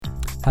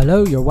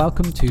Hello, you're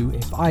welcome to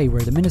If I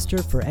Were the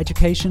Minister for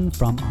Education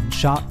from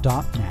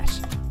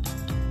onshot.net.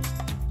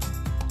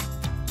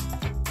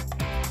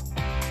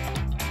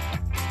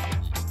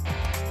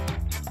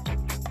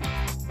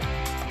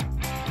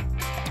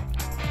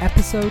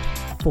 Episode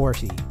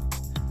 40.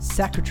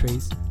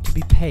 Secretaries to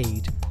be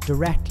paid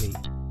directly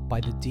by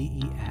the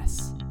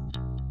DES.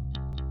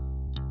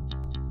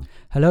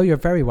 Hello, you're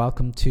very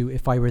welcome to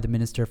If I Were the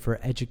Minister for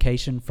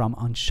Education from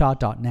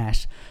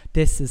onshot.net.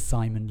 This is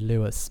Simon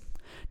Lewis.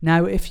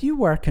 Now, if you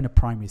work in a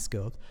primary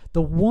school,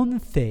 the one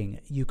thing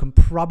you can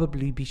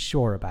probably be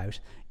sure about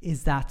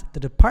is that the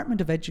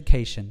Department of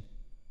Education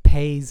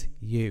pays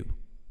you.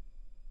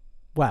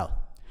 Well,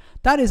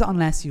 that is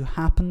unless you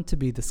happen to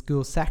be the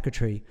school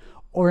secretary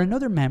or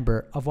another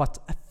member of what's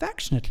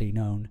affectionately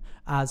known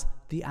as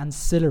the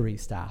ancillary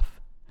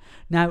staff.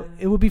 Now,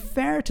 it would be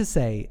fair to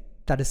say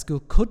that a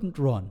school couldn't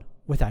run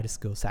without a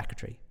school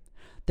secretary.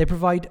 They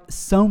provide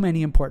so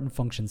many important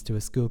functions to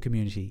a school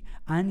community,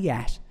 and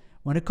yet,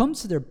 when it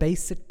comes to their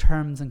basic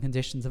terms and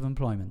conditions of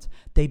employment,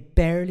 they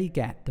barely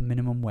get the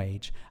minimum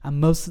wage,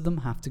 and most of them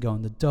have to go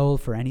on the dole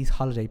for any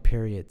holiday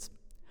periods.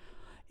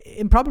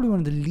 In probably one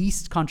of the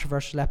least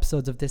controversial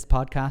episodes of this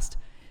podcast,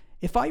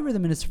 if I were the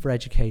Minister for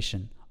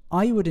Education,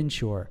 I would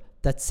ensure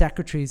that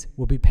secretaries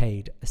will be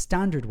paid a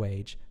standard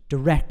wage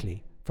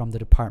directly from the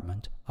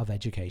Department of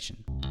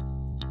Education.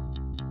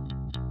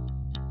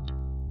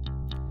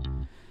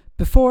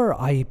 Before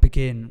I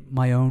begin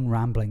my own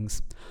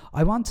ramblings,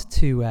 I wanted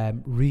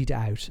to read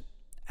out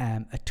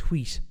a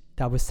tweet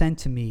that was sent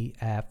to me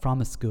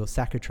from a school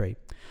secretary,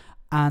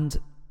 and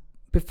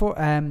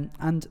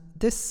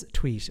this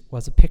tweet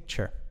was a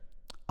picture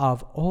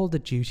of all the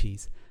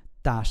duties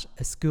that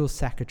a school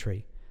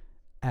secretary,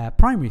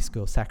 primary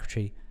school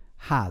secretary,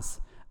 has,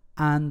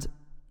 and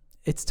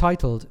it's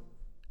titled.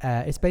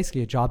 It's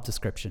basically a job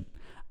description.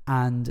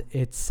 And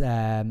it's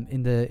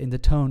in the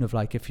tone of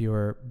like if you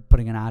were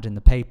putting an ad in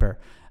the paper,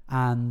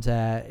 and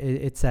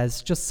it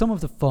says just some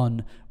of the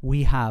fun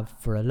we have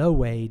for a low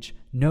wage,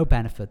 no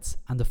benefits,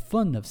 and the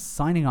fun of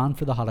signing on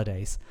for the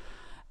holidays.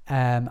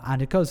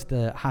 And it goes with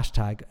the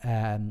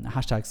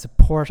hashtag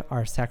support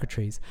our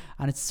secretaries,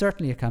 and it's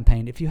certainly a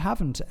campaign. If you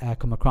haven't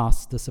come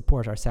across the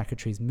support our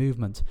secretaries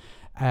movement,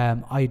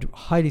 I'd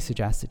highly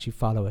suggest that you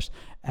follow it.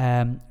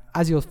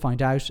 As you'll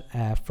find out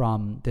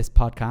from this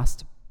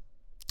podcast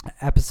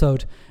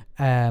episode,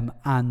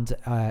 and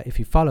if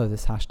you follow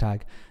this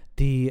hashtag,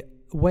 the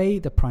way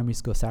the primary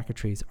school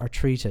secretaries are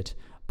treated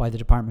by the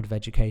Department of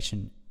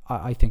Education,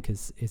 I think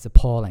is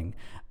appalling.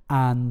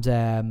 And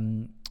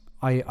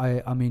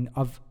I mean,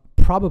 of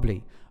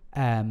probably,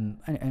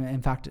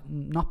 in fact,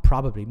 not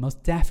probably,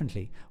 most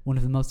definitely one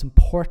of the most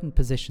important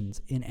positions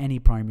in any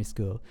primary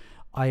school.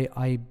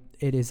 It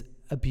is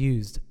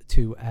abused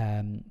to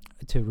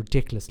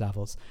ridiculous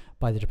levels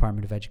by the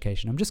Department of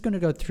Education. I'm just going to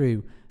go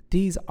through.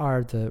 These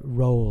are the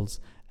roles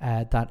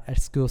that a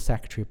school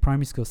secretary, a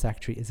primary school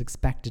secretary, is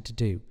expected to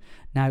do.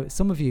 Now,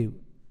 some of you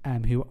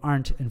who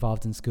aren't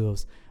involved in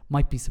schools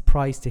might be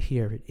surprised to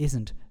hear it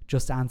isn't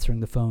just answering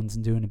the phones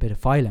and doing a bit of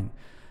filing.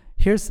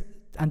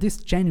 And this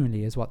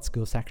genuinely is what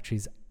school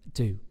secretaries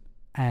do.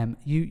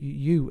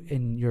 You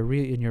in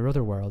your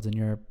other world, in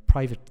your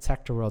private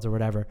sector world or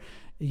whatever,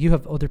 you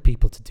have other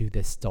people to do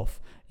this stuff.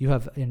 You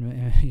have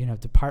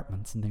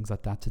departments and things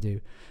like that to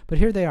do. But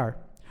here they are,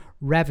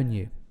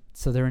 revenue.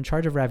 So they're in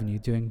charge of revenue,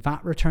 doing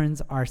VAT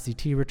returns,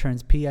 RCT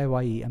returns,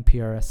 PAYE and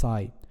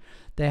PRSI.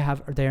 They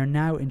are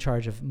now in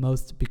charge of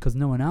most, because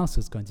no one else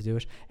was going to do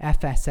it,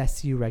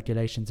 FSSU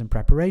regulations and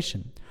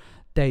preparation.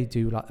 They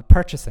do a lot of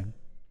purchasing,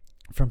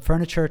 from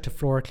furniture to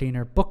floor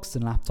cleaner, books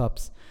and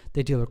laptops.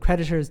 They deal with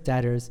creditors,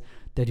 debtors.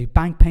 They do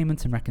bank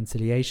payments and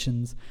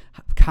reconciliations,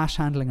 cash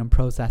handling and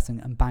processing,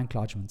 and bank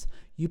lodgements.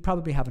 You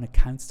probably have an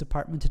accounts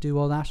department to do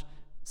all that.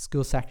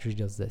 School secretary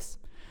does this.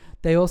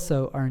 They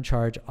also are in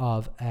charge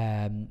of,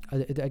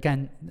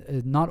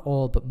 not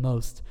all but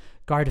most,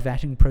 guard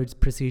vetting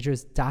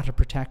procedures, data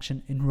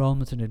protection,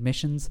 enrolment and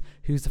admissions.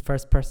 Who's the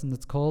first person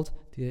that's called?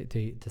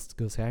 The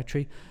school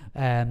secretary.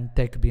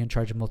 They could be in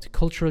charge of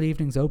multicultural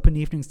evenings, open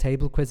evenings,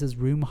 table quizzes,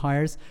 room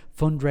hires,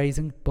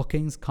 fundraising,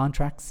 bookings,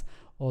 contracts,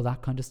 all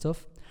that kind of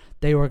stuff.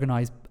 They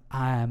organise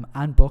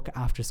and book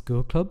after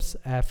school clubs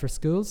for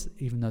schools,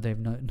 even though they have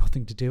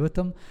nothing to do with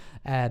them.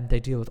 They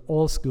deal with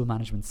all school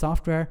management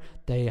software.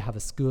 They have a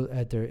school,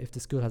 if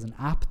the school has an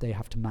app, they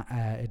have to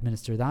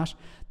administer that.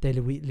 They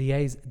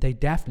liaise. They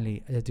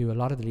definitely do a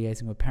lot of the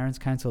liaising with parents'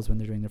 councils when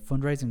they're doing their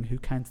fundraising, who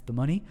counts the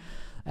money.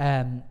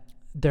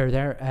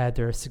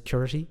 They're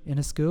security in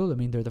a school. I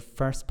mean, they're the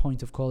first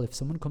point of call. If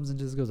someone comes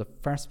into the school, the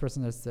first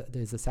person is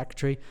the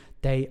secretary.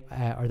 They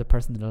are the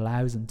person that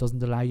allows and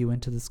doesn't allow you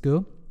into the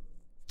school.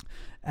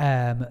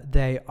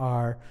 They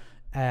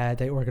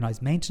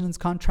organise maintenance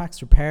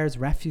contracts, repairs,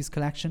 refuse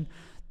collection.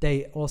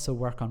 They also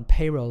work on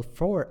payroll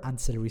for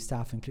ancillary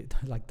staff,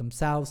 like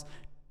themselves.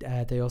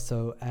 They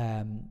also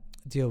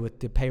deal with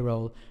the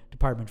payroll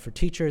department for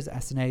teachers,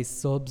 S&A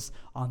subs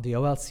on the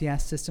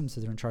OLCS system, so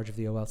they're in charge of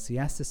the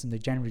OLCS system. They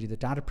generally do the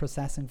data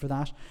processing for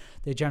that.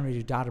 They generally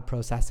do data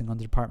processing on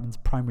the department's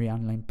primary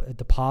online,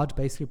 the pod,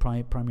 basically,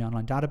 primary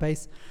online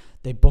database.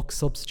 They book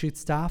substitute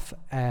staff.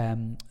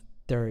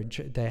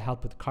 They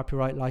help with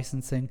copyright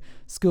licensing,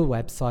 school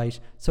website.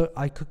 So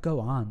I could go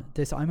on.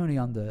 I'm only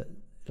on the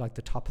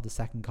top of the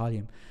second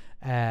column,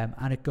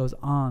 and it goes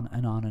on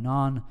and on and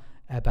on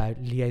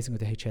about liaising with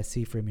the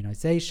HSC for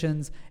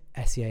immunisations,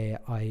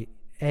 SEIA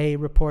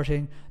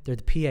reporting. They're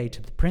the PA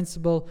to the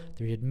principal.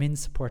 They're admin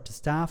support to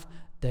staff.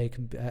 They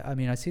can,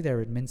 I see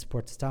they're admin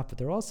support to staff, but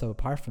they're also,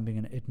 apart from being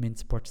an admin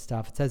support to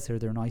staff, it says here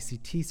they're an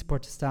ICT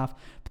support to staff,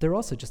 but they're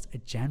also just a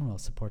general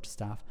support to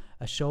staff,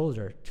 a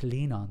shoulder to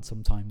lean on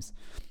sometimes.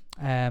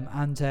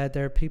 And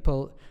there are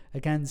people,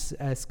 again,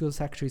 school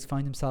secretaries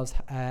find themselves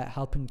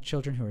helping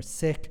children who are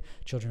sick,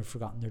 children who've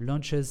forgotten their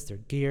lunches, their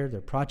gear,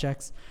 their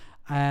projects.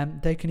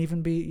 You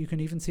can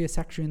even see a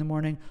secretary in the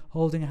morning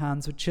holding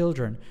hands with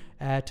children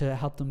to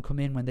help them come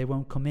in when they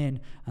won't come in,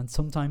 and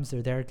sometimes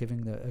they're there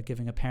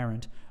giving a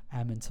parent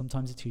and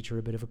sometimes a teacher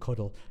a bit of a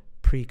cuddle,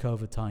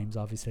 pre-COVID times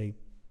obviously,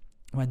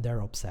 when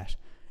they're upset.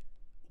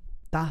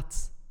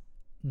 That's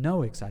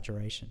no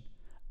exaggeration,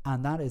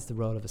 and that is the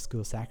role of a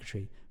school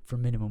secretary for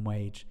minimum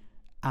wage,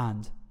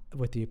 and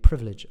with the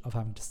privilege of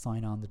having to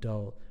sign on the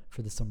dole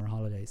for the summer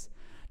holidays.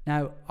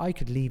 Now, I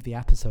could leave the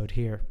episode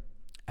here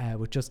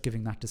with just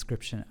giving that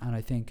description, and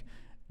I think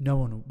no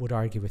one would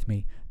argue with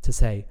me to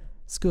say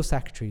school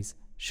secretaries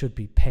should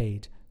be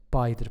paid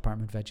by the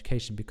Department of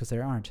Education, because they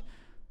aren't.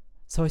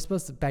 So I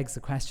suppose it begs the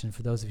question,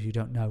 for those of you who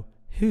don't know,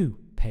 who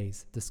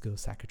pays the school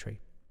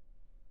secretary?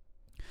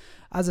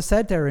 As I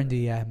said there in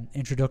the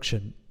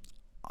introduction,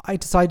 I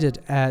decided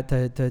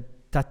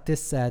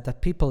that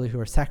people who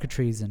are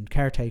secretaries and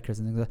caretakers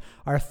and things like that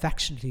are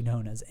affectionately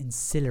known as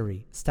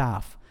ancillary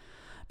staff.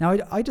 Now,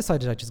 I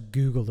decided I'd just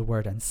Google the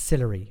word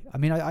ancillary. I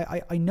mean,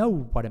 I know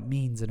what it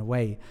means in a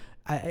way.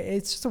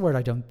 It's just a word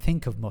I don't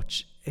think of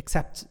much,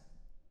 except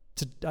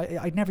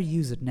I'd never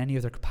use it in any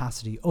other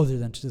capacity other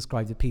than to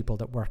describe the people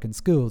that work in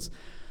schools.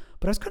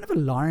 But I was kind of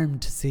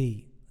alarmed to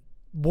see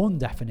one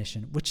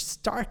definition which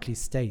starkly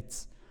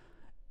states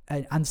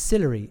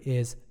ancillary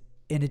is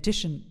in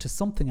addition to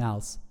something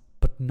else,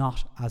 but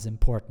not as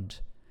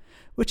important,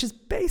 which is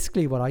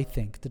basically what I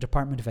think the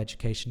Department of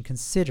Education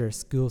considers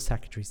school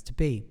secretaries to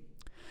be.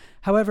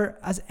 However,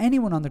 as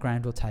anyone on the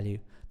ground will tell you,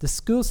 the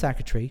school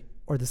secretary,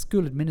 or the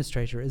school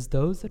administrator, as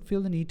those that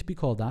feel the need to be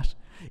called that,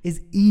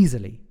 is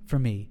easily, for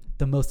me,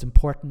 the most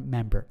important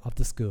member of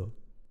the school.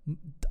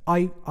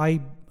 I'm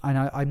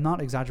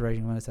not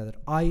exaggerating when I say that.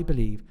 I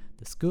believe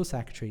the school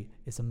secretary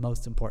is the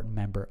most important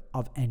member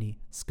of any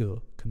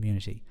school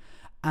community.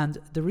 And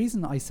the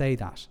reason I say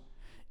that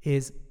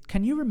is,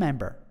 can you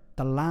remember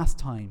the last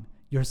time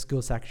your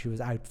school secretary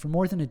was out for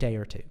more than a day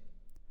or two?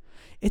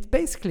 It's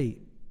basically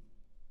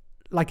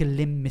like a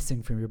limb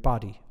missing from your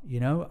body,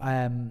 you know?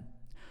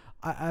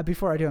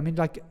 Before I do, I mean,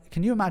 like,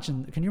 can you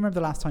remember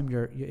the last time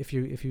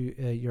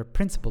your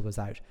principal was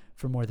out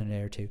for more than a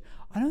day or two?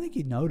 I don't think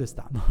you'd notice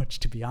that much,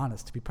 to be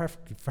honest, to be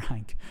perfectly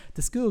frank.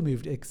 The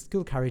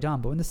school carried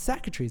on, but when the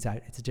secretary's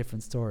out, it's a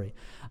different story.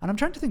 And I'm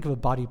trying to think of a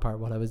body part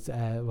while I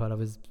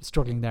was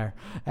struggling there,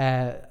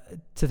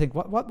 to think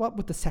what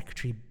would the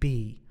secretary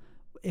be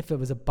if it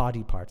was a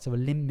body part, so a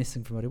limb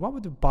missing from body. What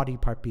would the body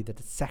part be that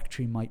the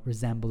secretary might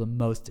resemble the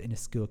most in a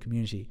school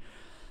community?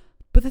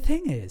 But the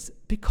thing is,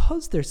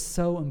 because they're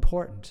so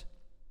important,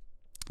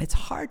 it's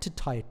hard to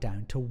tie it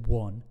down to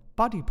one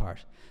body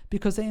part,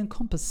 because they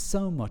encompass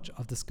so much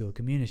of the school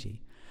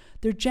community.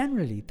 They're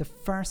generally the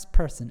first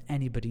person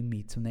anybody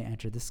meets when they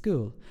enter the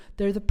school.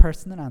 They're the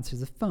person that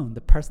answers the phone,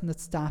 the person that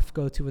staff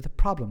go to with a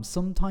problem,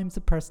 sometimes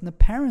the person that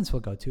parents will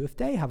go to if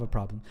they have a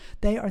problem.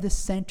 They are the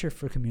centre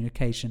for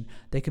communication.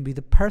 They can be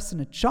the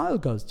person a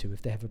child goes to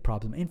if they have a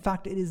problem. In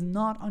fact, it is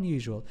not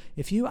unusual.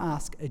 If you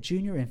ask a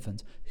junior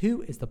infant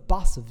who is the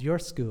boss of your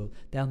school,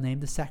 they'll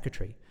name the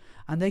secretary.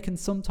 And they can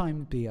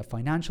sometimes be a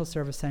financial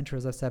service centre,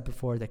 as I said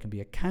before. They can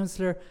be a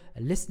counsellor, a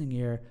listening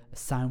ear, a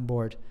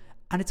soundboard.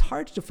 And it's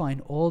hard to define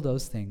all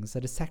those things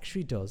that a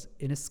secretary does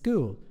in a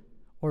school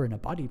or in a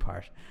body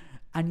part.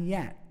 And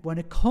yet, when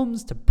it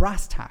comes to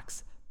brass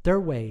tacks, their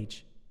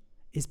wage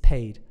is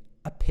paid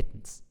a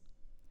pittance.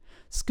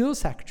 School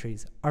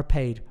secretaries are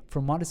paid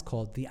from what is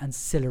called the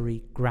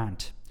ancillary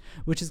grant,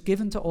 which is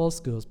given to all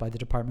schools by the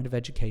Department of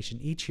Education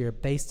each year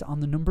based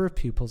on the number of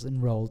pupils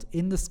enrolled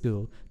in the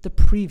school the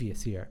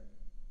previous year.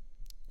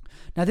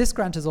 Now, this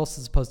grant is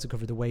also supposed to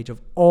cover the wage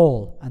of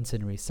all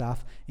ancillary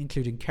staff,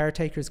 including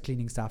caretakers,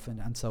 cleaning staff,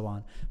 and so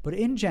on. But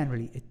in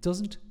generally, it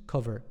doesn't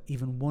cover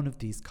even one of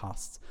these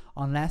costs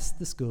unless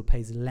the school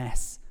pays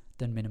less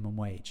than minimum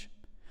wage.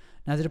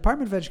 Now, the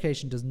Department of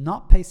Education does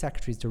not pay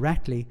secretaries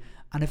directly,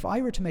 and if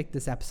I were to make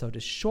this episode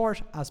as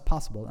short as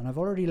possible, and I've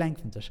already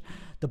lengthened it,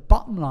 the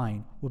bottom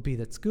line would be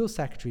that school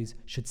secretaries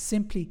should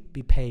simply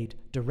be paid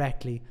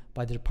directly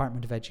by the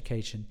Department of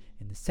Education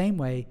in the same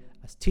way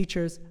as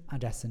teachers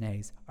and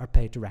SNAs are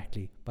paid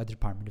directly by the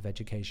Department of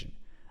Education.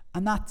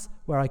 And that's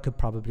where I could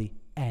probably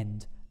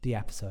end the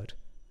episode.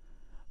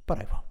 But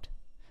I won't.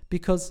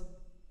 Because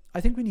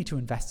I think we need to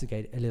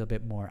investigate a little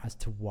bit more as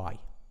to why.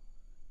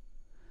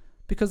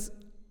 Because,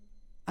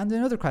 and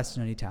another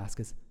question I need to ask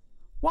is,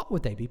 what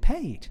would they be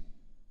paid?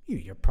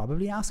 You're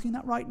probably asking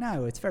that right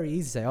now. It's very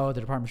easy to say, oh,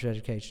 the Department of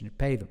Education should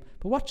pay them.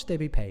 But what should they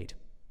be paid?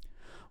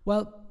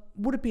 Well,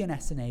 would it be an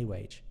SNA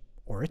wage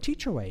or a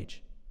teacher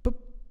wage?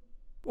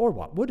 Or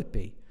what would it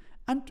be?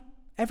 And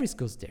every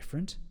school's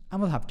different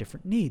and will have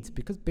different needs,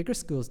 because bigger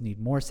schools need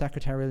more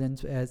secretarial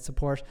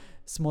support.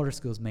 Smaller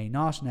schools may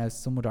not. Now,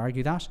 some would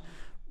argue that.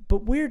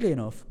 But weirdly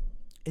enough,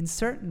 in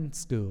certain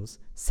schools,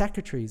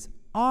 secretaries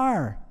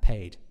are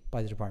paid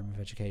by the Department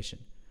of Education.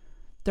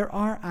 There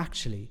are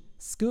actually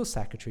school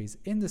secretaries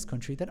in this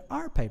country that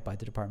are paid by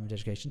the Department of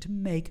Education to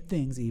make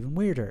things even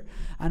weirder.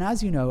 And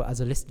as you know,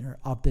 as a listener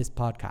of this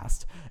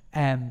podcast,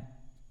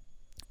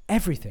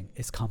 everything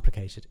is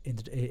complicated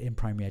in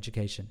primary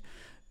education.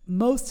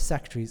 Most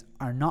secretaries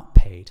are not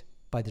paid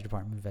by the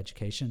Department of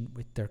Education.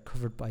 They're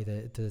covered by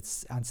the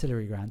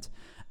ancillary grant.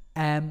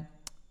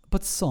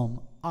 But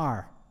some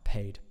are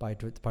paid by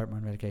the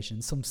Department of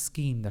Education, some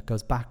scheme that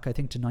goes back, I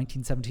think, to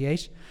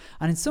 1978.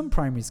 And in some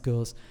primary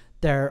schools,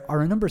 there are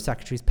a number of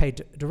secretaries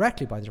paid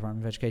directly by the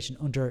Department of Education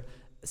under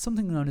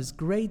something known as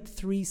grade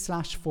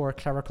 3/4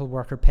 clerical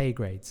worker pay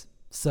grades.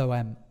 So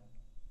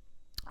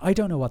I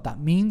don't know what that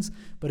means,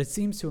 but it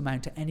seems to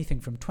amount to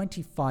anything from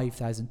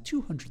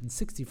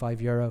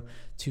 €25,265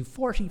 to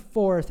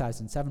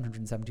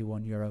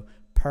 €44,771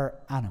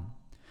 per annum.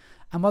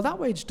 And while that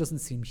wage doesn't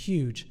seem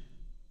huge,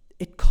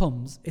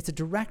 it's a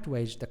direct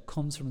wage that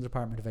comes from the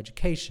Department of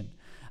Education.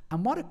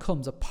 And what it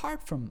comes,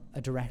 apart from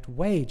a direct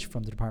wage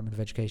from the Department of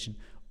Education,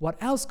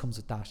 what else comes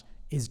with that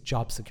is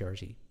job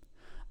security.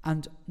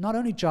 And not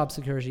only job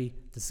security,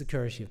 the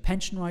security of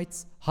pension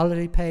rights,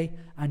 holiday pay,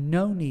 and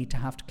no need to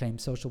have to claim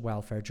social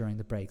welfare during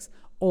the breaks.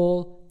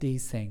 All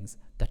these things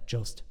that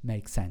just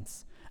make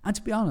sense. And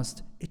to be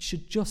honest, it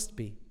should just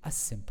be as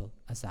simple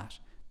as that.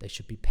 They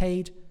should be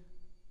paid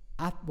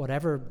at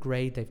whatever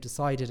grade they've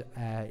decided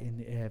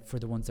for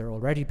the ones they're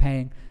already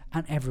paying,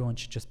 and everyone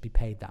should just be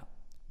paid that,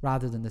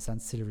 rather than this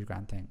ancillary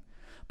grant thing.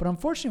 But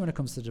unfortunately, when it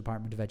comes to the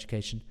Department of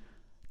Education,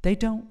 they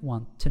don't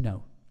want to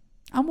know.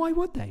 And why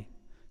would they?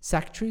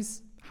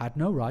 Secretaries had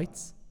no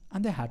rights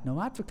and they had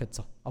no advocates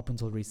up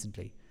until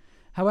recently.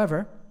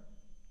 However,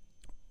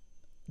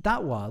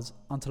 that was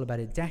until about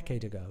a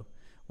decade ago,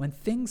 when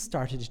things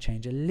started to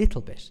change a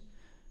little bit.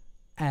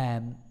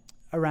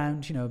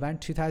 Around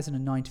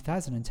 2009,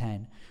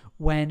 2010,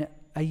 when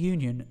a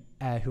union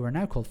who are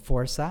now called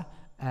Forza,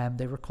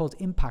 they were called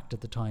Impact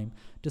at the time,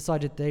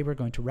 decided they were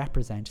going to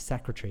represent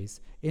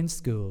secretaries in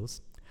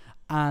schools,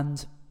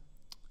 and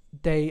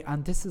they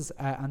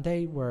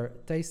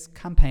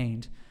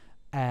campaigned,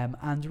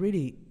 and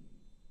really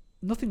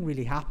nothing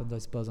really happened, I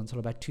suppose, until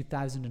about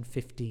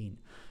 2015,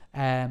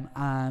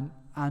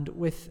 and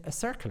with a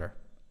circular.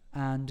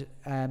 And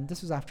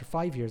this was after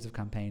 5 years of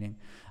campaigning.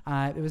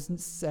 It was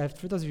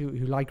for those of you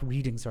who like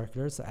reading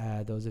circulars,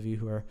 those of you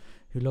who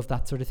love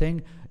that sort of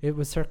thing, it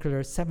was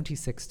Circular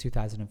 76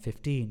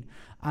 2015,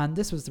 and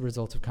this was the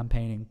result of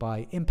campaigning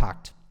by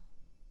Impact.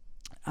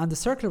 And the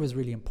circular was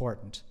really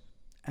important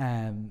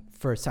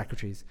for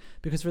secretaries,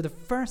 because for the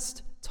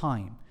first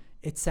time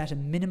it set a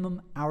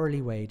minimum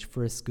hourly wage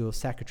for a school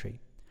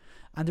secretary.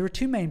 And there were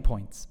two main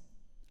points,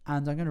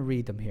 and I'm going to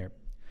read them here.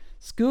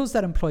 Schools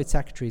that employed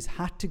secretaries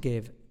had to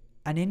give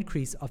an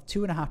increase of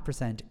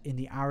 2.5% in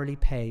the hourly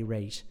pay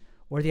rate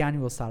or the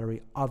annual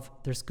salary of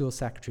their school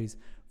secretaries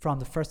from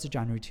the 1st of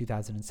January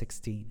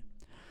 2016,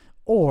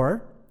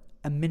 or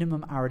a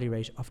minimum hourly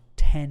rate of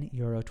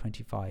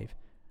 €10.25.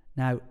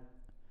 Now,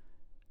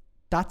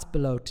 that's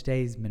below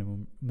today's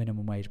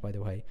minimum wage, by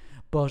the way.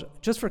 But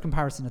just for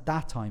comparison, at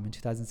that time in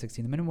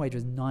 2016, the minimum wage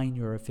was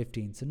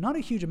 €9.15. So not a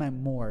huge amount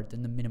more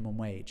than the minimum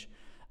wage,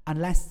 and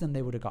less than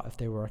they would have got if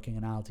they were working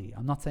in Aldi.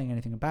 I'm not saying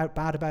anything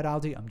bad about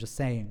Aldi. I'm just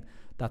saying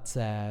that's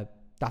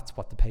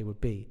what the pay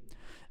would be.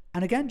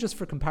 And again, just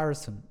for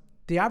comparison,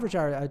 the average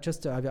hourly, I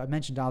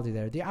mentioned Aldi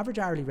there, the average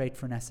hourly rate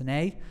for an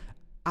SNA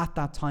at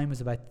that time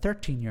was about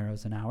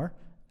 €13 an hour.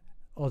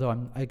 Although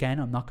I'm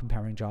not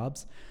comparing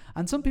jobs.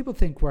 And some people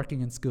think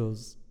working in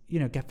schools,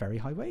 get very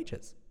high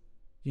wages.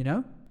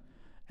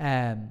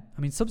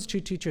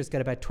 Substitute teachers get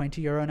about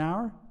 €20 an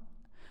hour.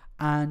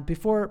 And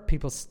before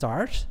people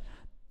start,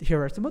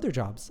 here are some other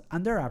jobs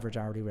and their average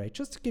hourly rate,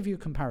 just to give you a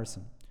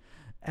comparison.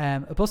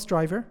 A bus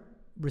driver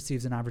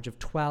receives an average of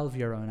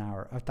 €12 an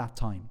hour at that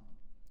time,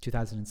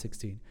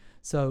 2016.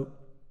 So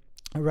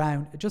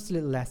around just a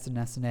little less than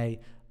SNA,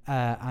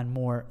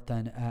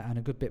 and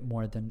a good bit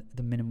more than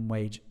the minimum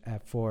wage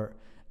for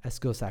a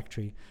school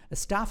secretary. A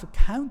staff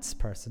accounts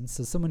person,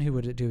 so someone who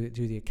would do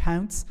the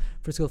accounts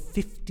for school,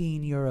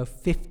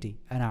 €15.50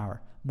 an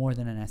hour, more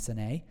than an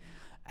SNA.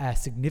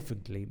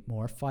 Significantly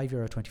more,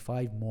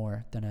 €5.25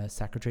 more than a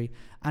secretary.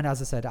 And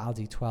as I said,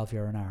 Aldi,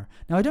 €12 an hour.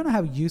 Now, I don't know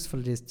how useful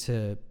it is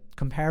to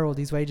compare all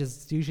these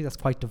wages. Usually that's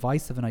quite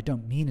divisive, and I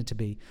don't mean it to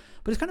be.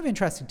 But it's kind of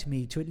interesting to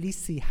me to at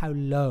least see how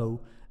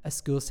low a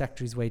school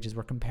secretary's wages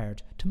were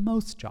compared to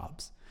most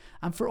jobs.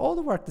 And for all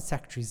the work that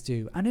secretaries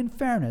do, and in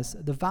fairness,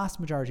 the vast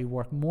majority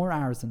work more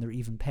hours than they're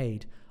even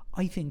paid,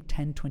 I think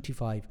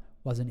 10.25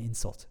 was an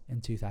insult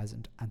in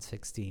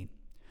 2016.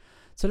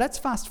 So let's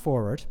fast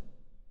forward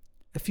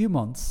a few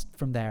months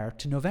from there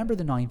to November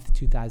the 9th,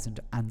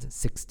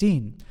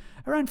 2016,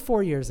 around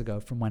 4 years ago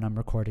from when I'm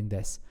recording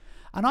this.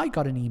 And I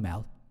got an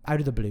email out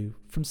of the blue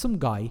from some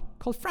guy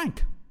called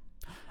Frank.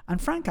 And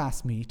Frank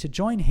asked me to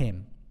join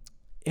him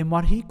in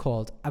what he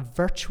called a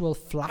virtual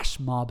flash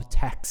mob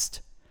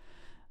text.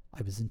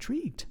 I was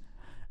intrigued.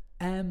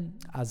 I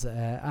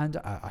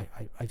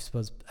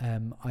suppose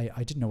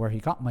I didn't know where he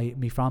got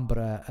me from, but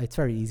it's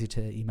very easy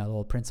to email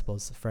all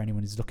principals for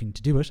anyone who's looking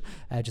to do it.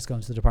 Just go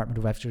into the Department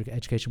of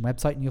Education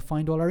website and you'll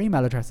find all our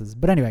email addresses.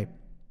 But anyway,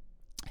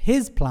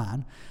 his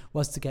plan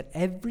was to get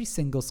every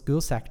single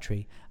school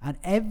secretary and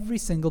every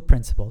single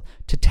principal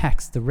to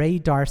text the Ray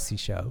Darcy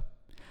show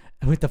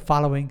with the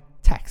following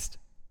text.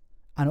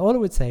 And all it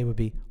would say would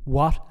be,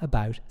 "What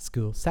about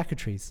school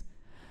secretaries?"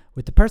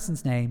 with the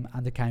person's name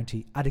and the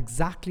county at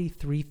exactly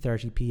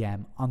 3:30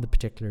 p.m. on the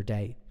particular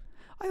day.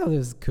 I thought it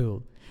was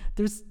cool.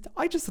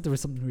 I just thought there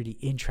was something really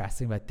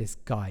interesting about this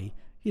guy,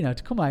 to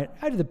come out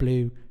of the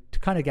blue to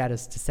kind of get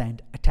us to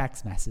send a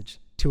text message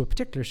to a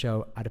particular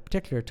show at a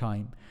particular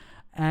time.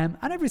 And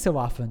every so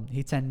often,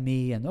 he'd send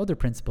me and other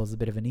principals a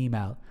bit of an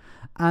email.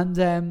 And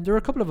there were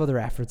a couple of other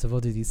efforts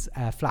of these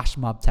flash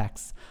mob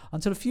texts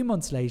until a few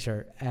months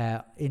later,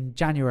 in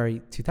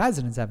January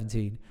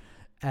 2017,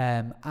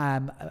 I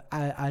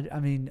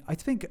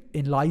think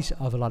in light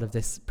of a lot of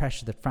this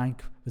pressure that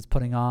Frank was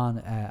putting on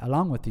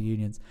along with the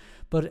unions,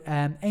 but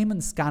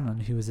Eamon Scanlon,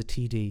 who was a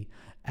TD,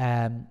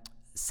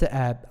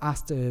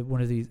 asked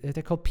one of these,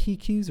 they're called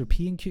PQs or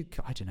P&Q,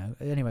 I don't know.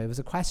 Anyway, it was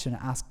a question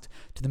asked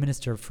to the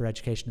Minister for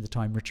Education at the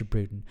time, Richard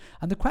Bruton.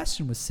 And the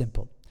question was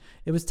simple.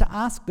 It was to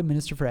ask the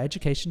Minister for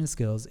Education and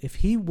Skills if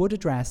he would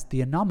address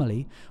the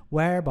anomaly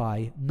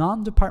whereby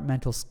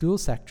non-departmental school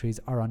secretaries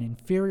are on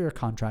inferior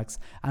contracts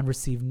and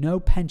receive no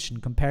pension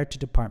compared to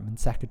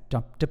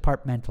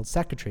departmental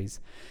secretaries.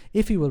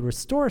 If he will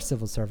restore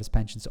civil service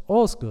pensions to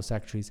all school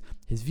secretaries,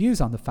 his views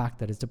on the fact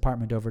that his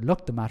department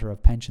overlooked the matter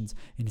of pensions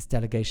in its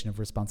delegation of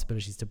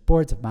responsibilities to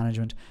boards of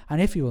management,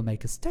 and if he will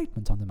make a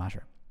statement on the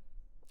matter.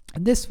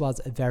 And this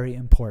was a very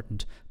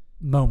important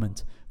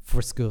moment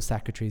for school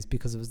secretaries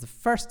because it was the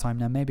first time,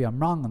 now maybe I'm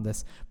wrong on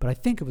this, but I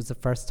think it was the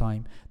first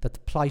time that the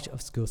plight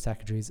of school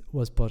secretaries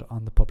was put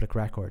on the public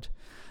record.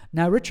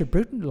 Now, Richard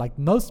Bruton, like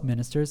most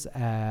ministers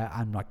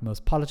and like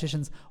most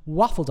politicians,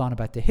 waffled on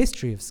about the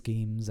history of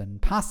schemes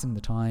and passing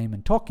the time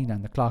and talking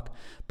down the clock,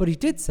 but he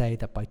did say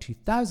that by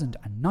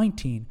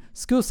 2019,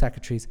 school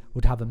secretaries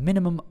would have a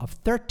minimum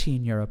of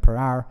 €13 per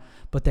hour,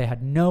 but they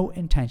had no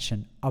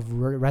intention of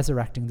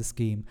resurrecting the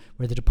scheme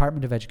where the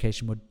Department of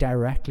Education would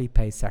directly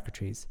pay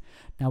secretaries.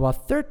 Now, while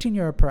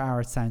 €13 per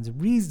hour sounds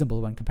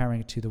reasonable when comparing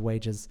it to the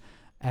wages,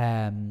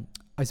 I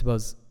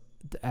suppose,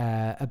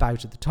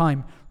 about at the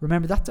time,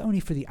 remember that's only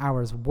for the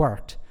hours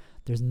worked.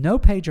 There's no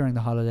pay during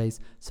the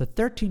holidays, so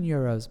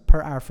 €13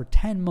 per hour for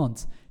 10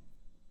 months,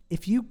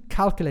 if you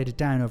calculate it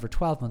down over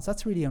 12 months,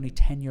 that's really only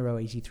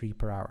 €10.83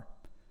 per hour.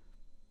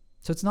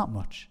 So it's not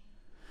much.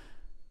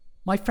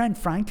 My friend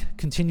Frank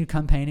continued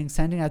campaigning,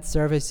 sending out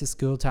surveys to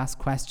school to ask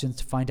questions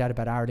to find out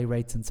about hourly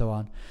rates and so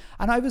on.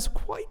 And I was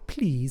quite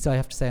pleased, I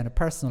have to say on a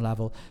personal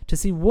level, to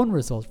see one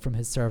result from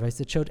his surveys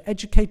that showed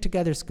Educate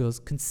Together schools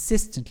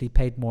consistently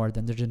paid more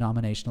than their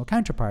denominational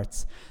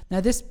counterparts.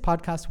 Now, this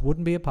podcast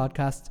wouldn't be a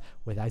podcast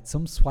without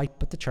some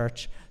swipe at the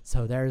church,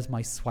 so there's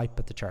my swipe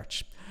at the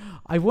church.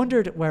 I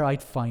wondered where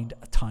I'd find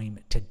a time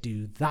to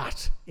do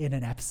that in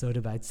an episode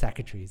about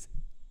secretaries.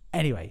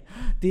 Anyway,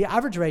 the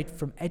average rate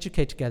from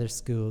Educate Together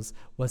schools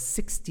was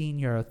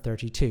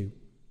 €16.32.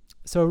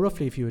 So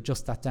roughly, if you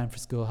adjust that down for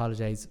school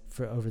holidays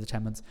for over the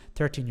 10 months,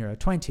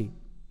 €13.20,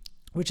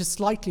 which is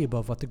slightly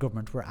above what the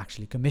government were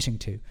actually committing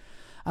to.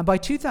 And by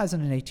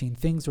 2018,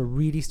 things were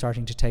really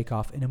starting to take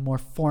off in a more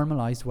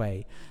formalised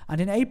way. And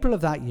in April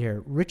of that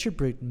year, Richard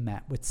Bruton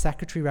met with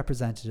secretary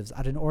representatives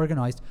at an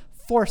organised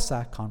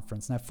Forsa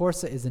conference. Now,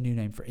 Forsa is a new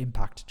name for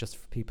Impact, just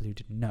for people who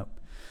didn't know.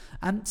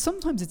 And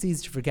sometimes it's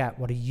easy to forget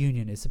what a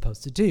union is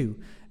supposed to do,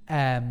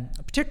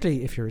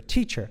 particularly if you're a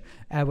teacher,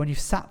 when you've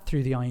sat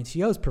through the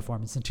INTO's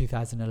performance in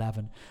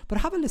 2011. But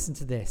have a listen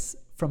to this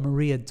from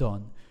Maria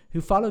Dunn,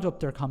 who followed up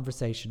their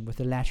conversation with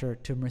a letter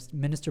to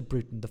Minister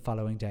Bruton the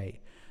following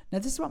day. Now,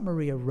 this is what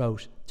Maria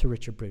wrote to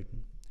Richard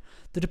Bruton.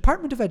 The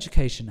Department of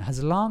Education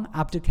has long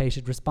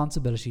abdicated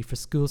responsibility for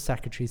school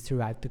secretaries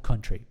throughout the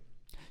country.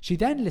 She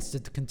then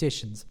listed the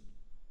conditions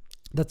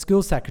that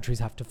school secretaries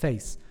have to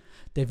face.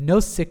 They have no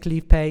sick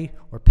leave pay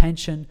or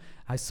pension,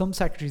 as some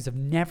secretaries have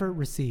never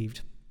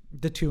received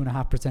the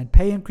 2.5%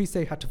 pay increase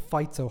they had to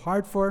fight so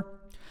hard for.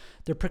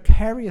 Their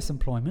precarious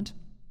employment,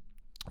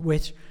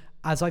 which,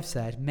 as I've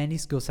said, many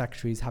school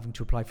secretaries having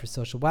to apply for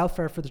social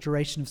welfare for the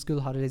duration of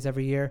school holidays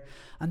every year.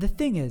 And the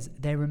thing is,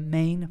 they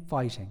remain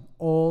fighting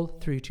all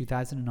through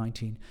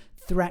 2019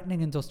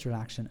 threatening industrial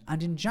action.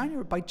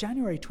 And by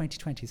January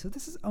 2020, so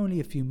this is only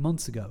a few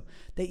months ago,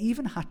 they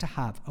even had to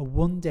have a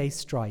one-day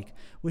strike,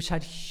 which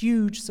had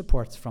huge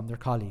supports from their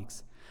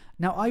colleagues.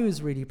 Now, I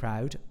was really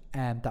proud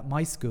that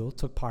my school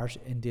took part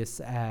in this,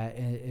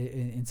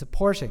 in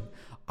supporting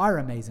our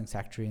amazing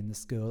secretary in the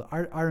school.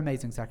 Our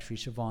amazing secretary,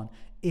 Siobhan,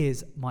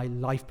 is my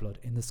lifeblood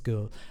in the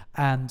school.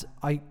 And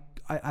I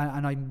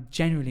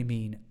genuinely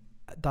mean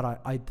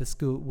that the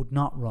school would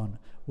not run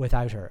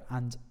without her.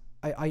 And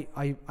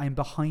I'm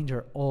behind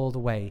her all the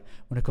way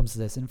when it comes to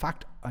this. In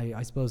fact,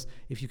 I suppose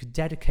if you could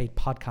dedicate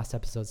podcast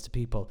episodes to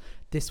people,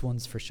 this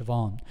one's for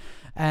Siobhan.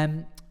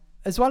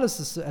 As well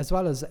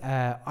as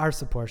our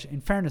support, in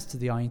fairness to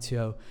the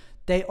INTO,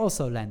 they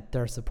also lent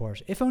their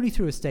support, if only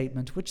through a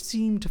statement which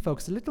seemed to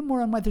focus a little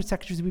more on whether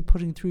secretaries would be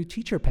putting through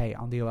teacher pay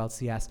on the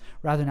OLCS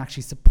rather than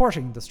actually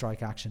supporting the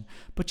strike action.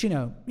 But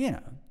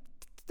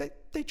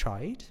they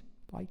tried,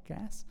 I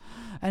guess.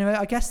 Anyway,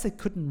 I guess they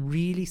couldn't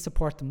really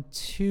support them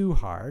too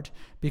hard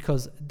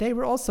because they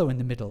were also in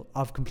the middle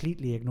of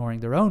completely ignoring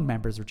their own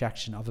members'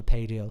 rejection of a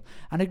pay deal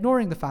and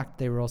ignoring the fact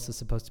they were also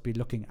supposed to be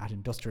looking at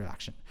industrial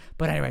action.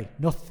 But anyway,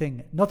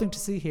 nothing to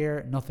see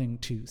here, nothing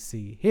to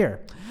see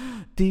here.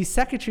 The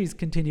secretaries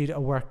continued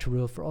a work to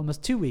rule for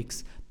almost 2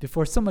 weeks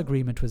before some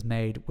agreement was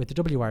made with the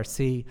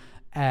WRC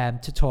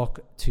to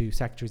talk to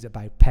secretaries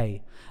about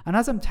pay. And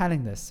as I'm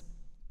telling this,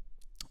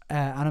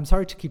 and I'm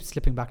sorry to keep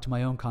slipping back to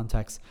my own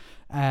context,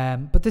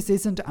 but this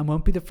isn't and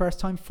won't be the first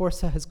time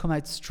Forza has come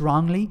out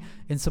strongly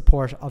in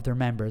support of their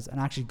members and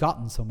actually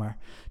gotten somewhere.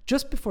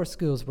 Just before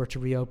schools were to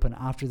reopen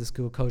after the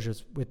school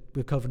closures with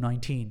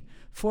COVID-19,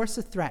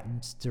 Forza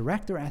threatened to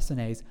direct their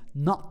SNAs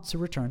not to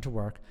return to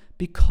work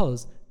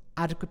because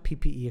adequate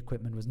PPE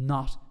equipment was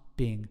not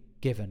being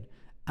given.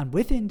 And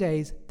within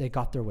days, they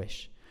got their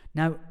wish.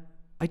 Now,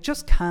 I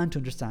just can't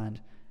understand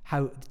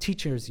how the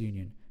teachers'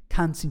 union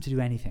can't seem to do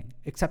anything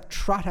except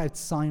trot out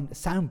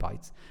sound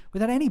bites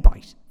without any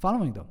bite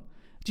following them.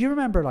 Do you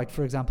remember,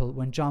 for example,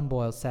 when John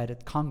Boyle said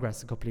at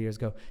Congress a couple of years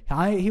ago,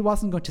 he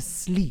wasn't going to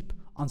sleep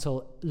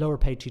until lower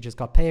paid teachers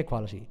got pay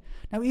equality?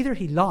 Now, either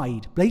he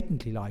lied,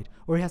 blatantly lied,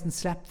 or he hasn't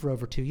slept for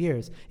over 2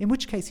 years, in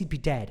which case he'd be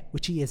dead,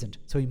 which he isn't,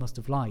 so he must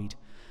have lied.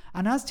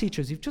 And as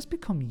teachers, you've just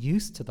become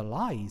used to the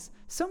lies,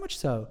 so much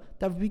so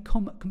that we've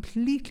become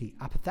completely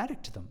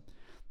apathetic to them.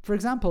 For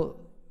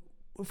example,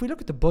 if we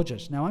look at the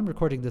budget, now I'm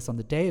recording this on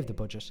the day of the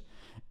budget,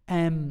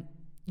 I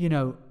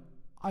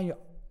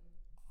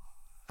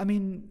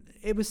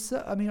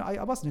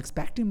wasn't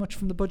expecting much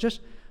from the budget,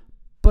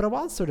 but I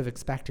was sort of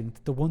expecting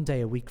the 1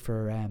 day a week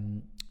for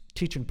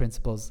teaching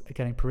principals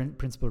getting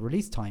principal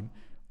release time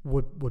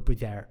would be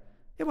there.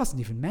 It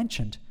wasn't even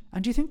mentioned.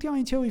 And do you think the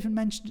INTO even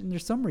mentioned it in their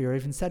summary or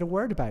even said a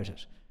word about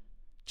it?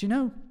 Do you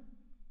know?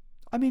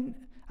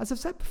 As I've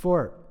said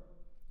before,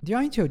 the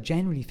INTO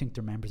generally think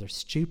their members are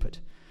stupid.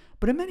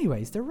 But in many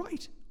ways, they're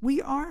right.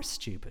 We are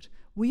stupid.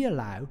 We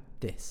allow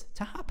this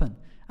to happen.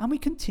 And we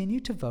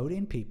continue to vote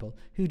in people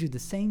who do the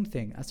same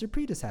thing as their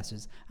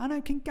predecessors. And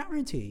I can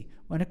guarantee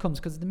when it comes,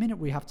 because the minute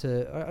we have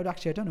to,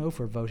 actually I don't know if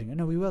we're voting.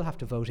 No, we will have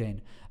to vote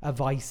in a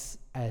vice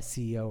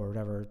CEO or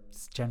whatever,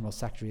 general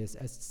secretary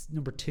as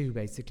number 2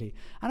 basically.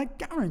 And I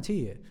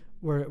guarantee you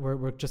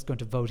we're just going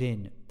to vote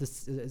in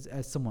this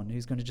as someone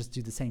who's going to just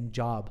do the same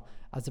job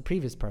as the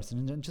previous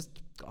person and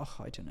just,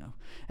 I don't know.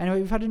 Anyway,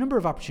 we've had a number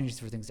of opportunities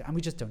for things and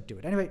we just don't do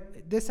it. Anyway,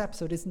 this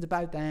episode isn't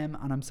about them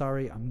and I'm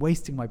sorry, I'm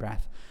wasting my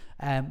breath.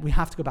 We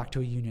have to go back to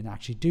a union and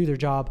actually do their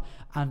job,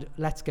 and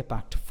let's get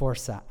back to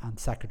Forza and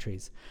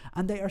secretaries.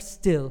 And they are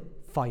still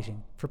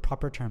fighting for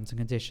proper terms and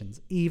conditions,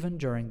 even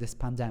during this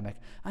pandemic.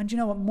 And you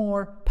know what?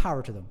 More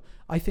power to them.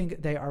 I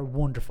think they are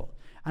wonderful.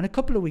 And a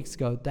couple of weeks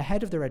ago, the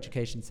head of their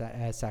education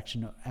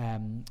section,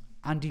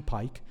 Andy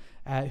Pike,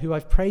 who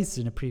I've praised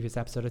in a previous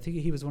episode, I think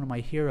he was one of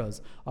my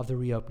heroes of the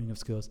reopening of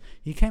schools.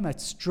 He came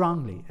out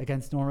strongly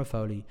against Norma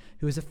Foley,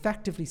 who is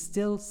effectively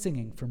still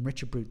singing from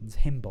Richard Bruton's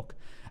hymn book,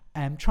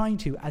 trying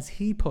to, as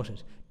he put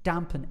it,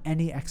 dampen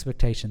any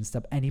expectations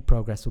that any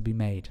progress will be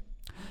made.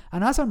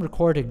 And as I'm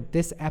recording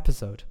this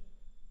episode,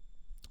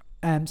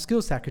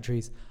 school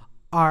secretaries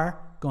are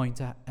going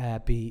to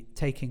be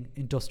taking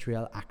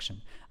industrial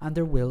action, and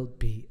there will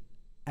be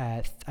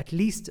at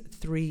least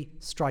 3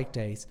 strike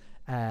days,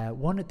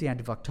 1 at the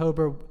end of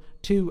October,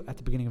 2 at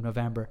the beginning of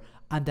November,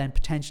 and then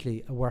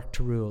potentially a work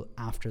to rule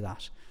after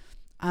that,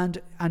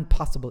 and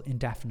possible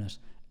indefinite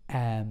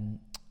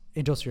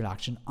industrial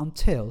action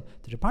until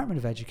the Department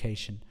of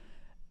Education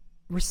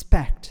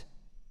respect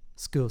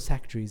school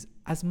secretaries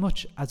as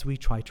much as we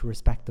try to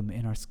respect them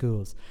in our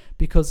schools,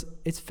 because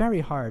it's very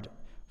hard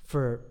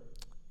for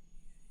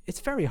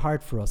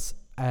us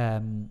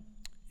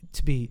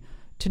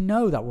to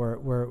know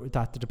that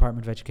that the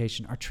Department of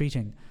Education are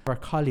treating our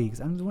colleagues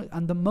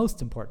and the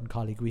most important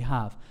colleague we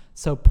have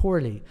so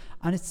poorly.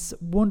 And it's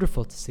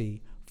wonderful to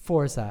see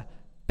Forza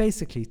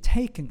basically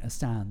taking a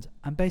stand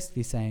and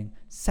basically saying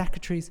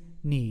secretaries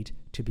need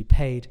to be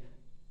paid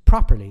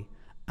properly,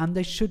 and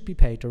they should be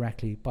paid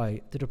directly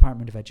by the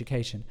Department of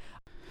Education.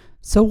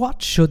 So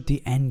what should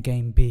the end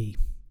game be?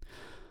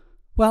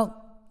 Well,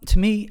 to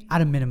me,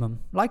 at a minimum,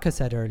 like I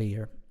said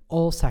earlier,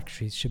 all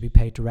secretaries should be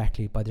paid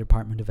directly by the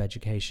Department of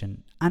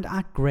Education and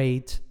at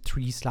grade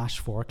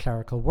 3/4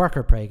 clerical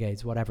worker pay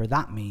grades, whatever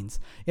that means.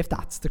 If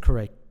that's the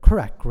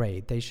correct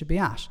grade, they should be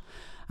at.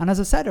 And as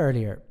I said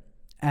earlier,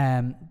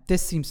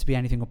 this seems to be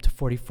anything up to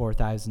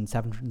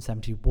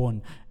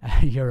 €44,771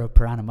 euro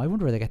per annum. I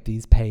wonder where they get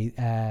these pay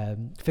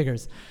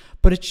figures.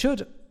 But it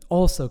should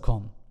also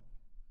come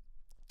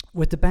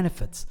with the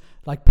benefits,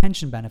 like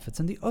pension benefits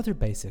and the other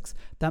basics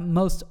that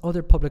most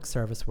other public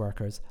service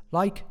workers,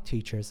 like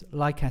teachers,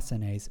 like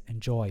SNAs,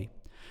 enjoy.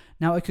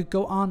 Now, I could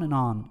go on and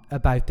on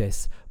about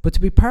this, but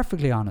to be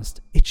perfectly honest,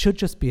 it should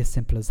just be as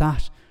simple as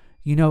that.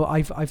 You know,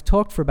 I've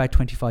talked for about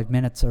 25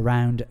 minutes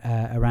around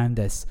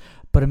this,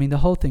 but I mean, the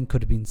whole thing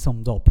could have been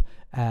summed up,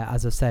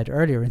 as I said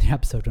earlier in the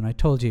episode when I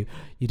told you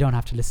don't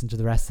have to listen to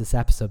the rest of this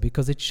episode,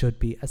 because it should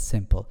be as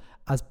simple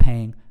as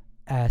paying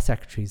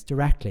secretaries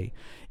directly.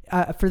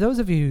 For those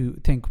of you who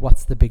think,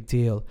 what's the big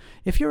deal?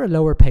 If you're a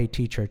lower paid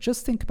teacher,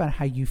 just think about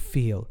how you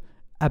feel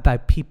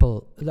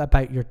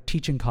about your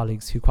teaching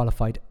colleagues who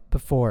qualified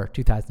before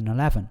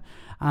 2011.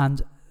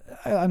 And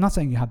I'm not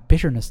saying you have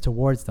bitterness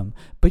towards them,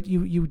 but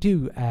you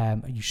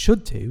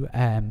should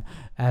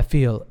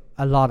feel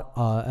a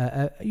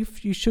lot.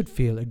 You should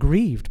feel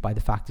aggrieved by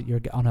the fact that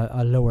you're on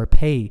a lower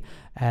pay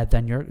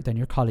than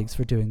your colleagues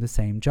for doing the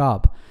same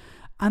job.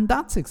 And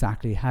that's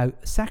exactly how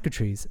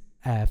secretaries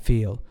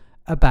feel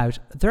about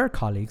their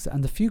colleagues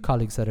and the few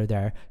colleagues that are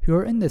there who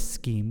are in this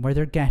scheme where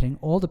they're getting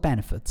all the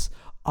benefits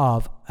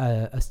of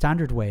a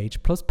standard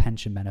wage plus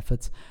pension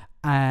benefits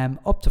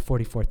up to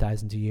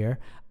 44,000 a year,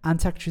 and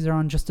secretaries are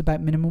on just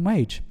about minimum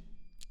wage.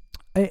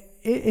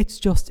 It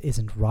just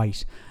isn't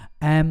right.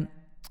 I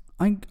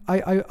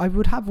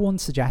would have one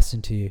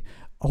suggestion to you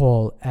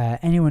all,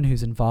 anyone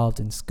who's involved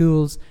in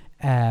schools,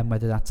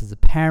 whether that's as a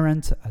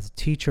parent, as a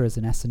teacher, as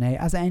an SNA,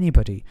 as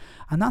anybody,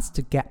 and that's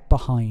to get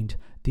behind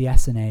the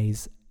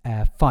SNA's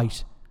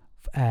fight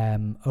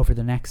over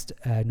the next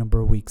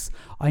number of weeks.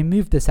 I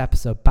moved this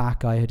episode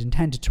back. I had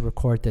intended to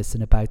record this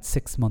in about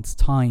 6 months'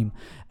 time,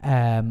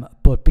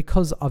 but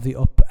because of the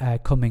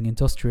upcoming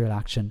industrial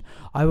action,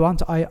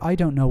 I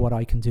don't know what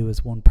I can do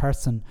as one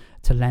person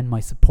to lend my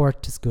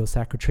support to school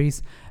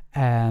secretaries.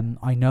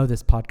 I know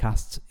this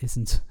podcast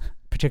isn't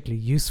particularly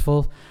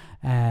useful.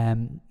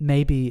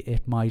 Maybe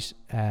it might,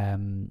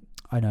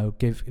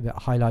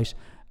 highlight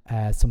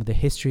some of the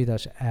history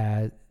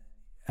that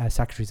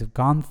secretaries have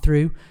gone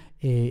through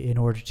in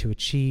order to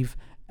achieve,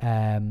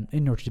 to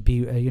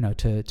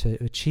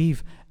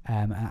achieve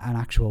an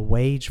actual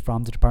wage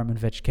from the Department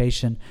of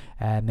Education.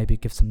 Maybe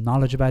give some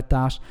knowledge about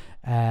that.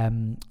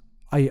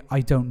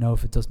 I don't know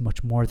if it does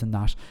much more than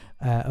that.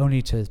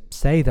 Only to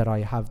say that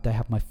they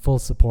have my full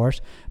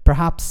support.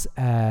 Perhaps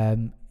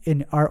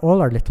in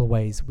all our little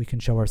ways we can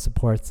show our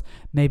supports.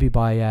 Maybe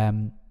by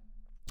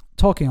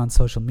talking on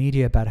social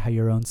media about how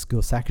your own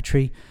school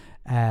secretary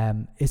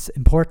is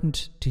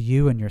important to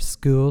you and your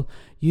school,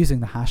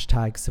 using the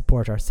hashtag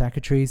support our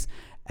secretaries,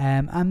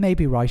 and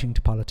maybe writing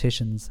to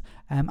politicians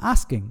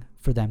asking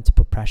for them to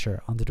put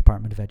pressure on the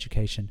Department of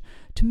Education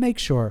to make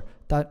sure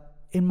that,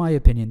 in my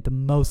opinion, the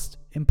most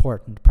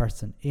important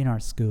person in our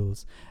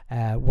schools,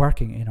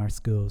 working in our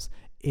schools,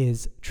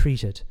 is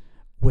treated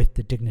with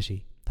the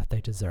dignity that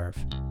they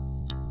deserve.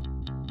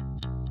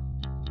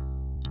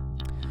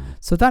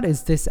 So that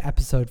is this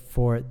episode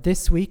for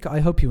this week. I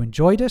hope you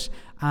enjoyed it,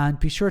 and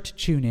be sure to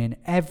tune in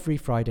every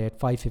Friday at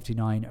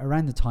 5:59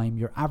 around the time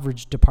your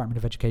average Department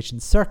of Education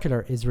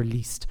circular is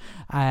released.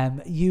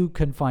 You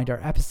can find our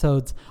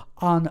episodes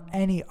on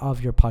any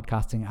of your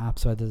podcasting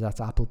apps, whether that's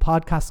Apple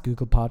Podcasts,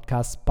 Google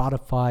Podcasts,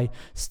 Spotify,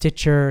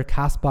 Stitcher,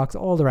 Castbox,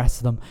 all the rest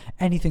of them,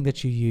 anything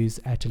that you use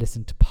to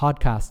listen to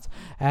podcasts.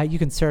 You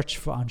can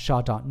search on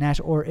shaw.net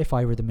or If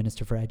I Were the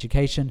Minister for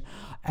Education.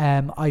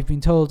 I've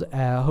been told,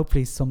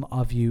 hopefully some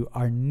of you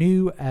are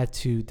new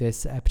to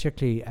this,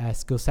 particularly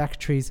school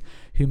secretaries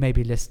who may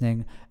be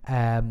listening.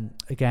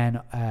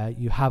 Again,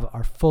 you have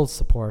our full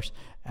support.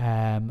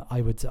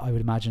 I would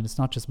imagine it's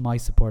not just my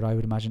support. I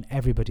would imagine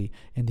everybody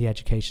in the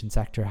education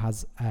sector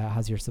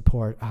has your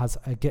support,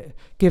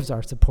 gives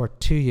our support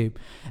to you.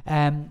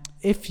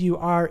 If you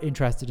are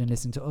interested in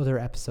listening to other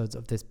episodes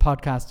of this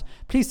podcast,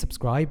 please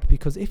subscribe,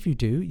 because if you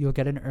do, you'll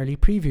get an early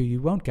preview.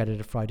 You won't get it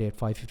a Friday at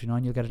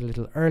 5:59. You'll get it a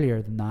little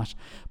earlier than that.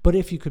 But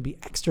if you could be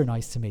extra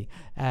nice to me,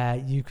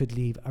 you could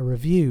leave a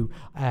review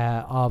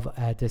of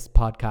this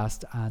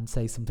podcast and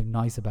say something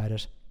nice about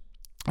it.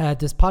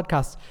 This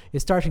podcast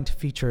is starting to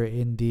feature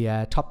in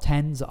the top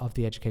 10s of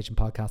the education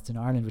podcast in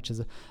Ireland, which is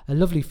a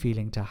lovely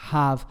feeling to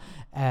have.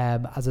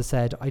 As I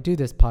said, I do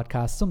this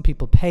podcast. Some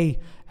people pay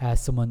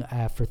someone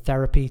for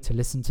therapy to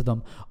listen to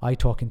them. I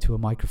talk into a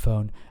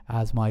microphone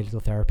as my little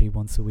therapy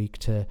once a week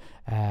to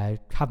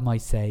have my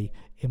say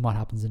in what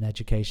happens in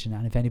education.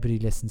 And if anybody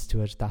listens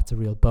to it, that's a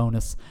real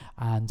bonus.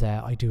 And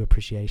I do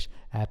appreciate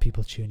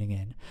people tuning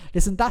in.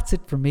 Listen, that's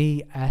it for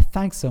me.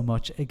 Thanks so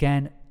much.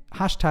 Again,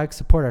 hashtag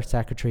support our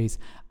secretaries,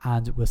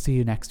 and we'll see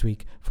you next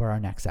week for our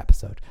next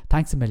episode.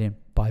 Thanks a million.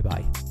 Bye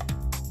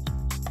bye.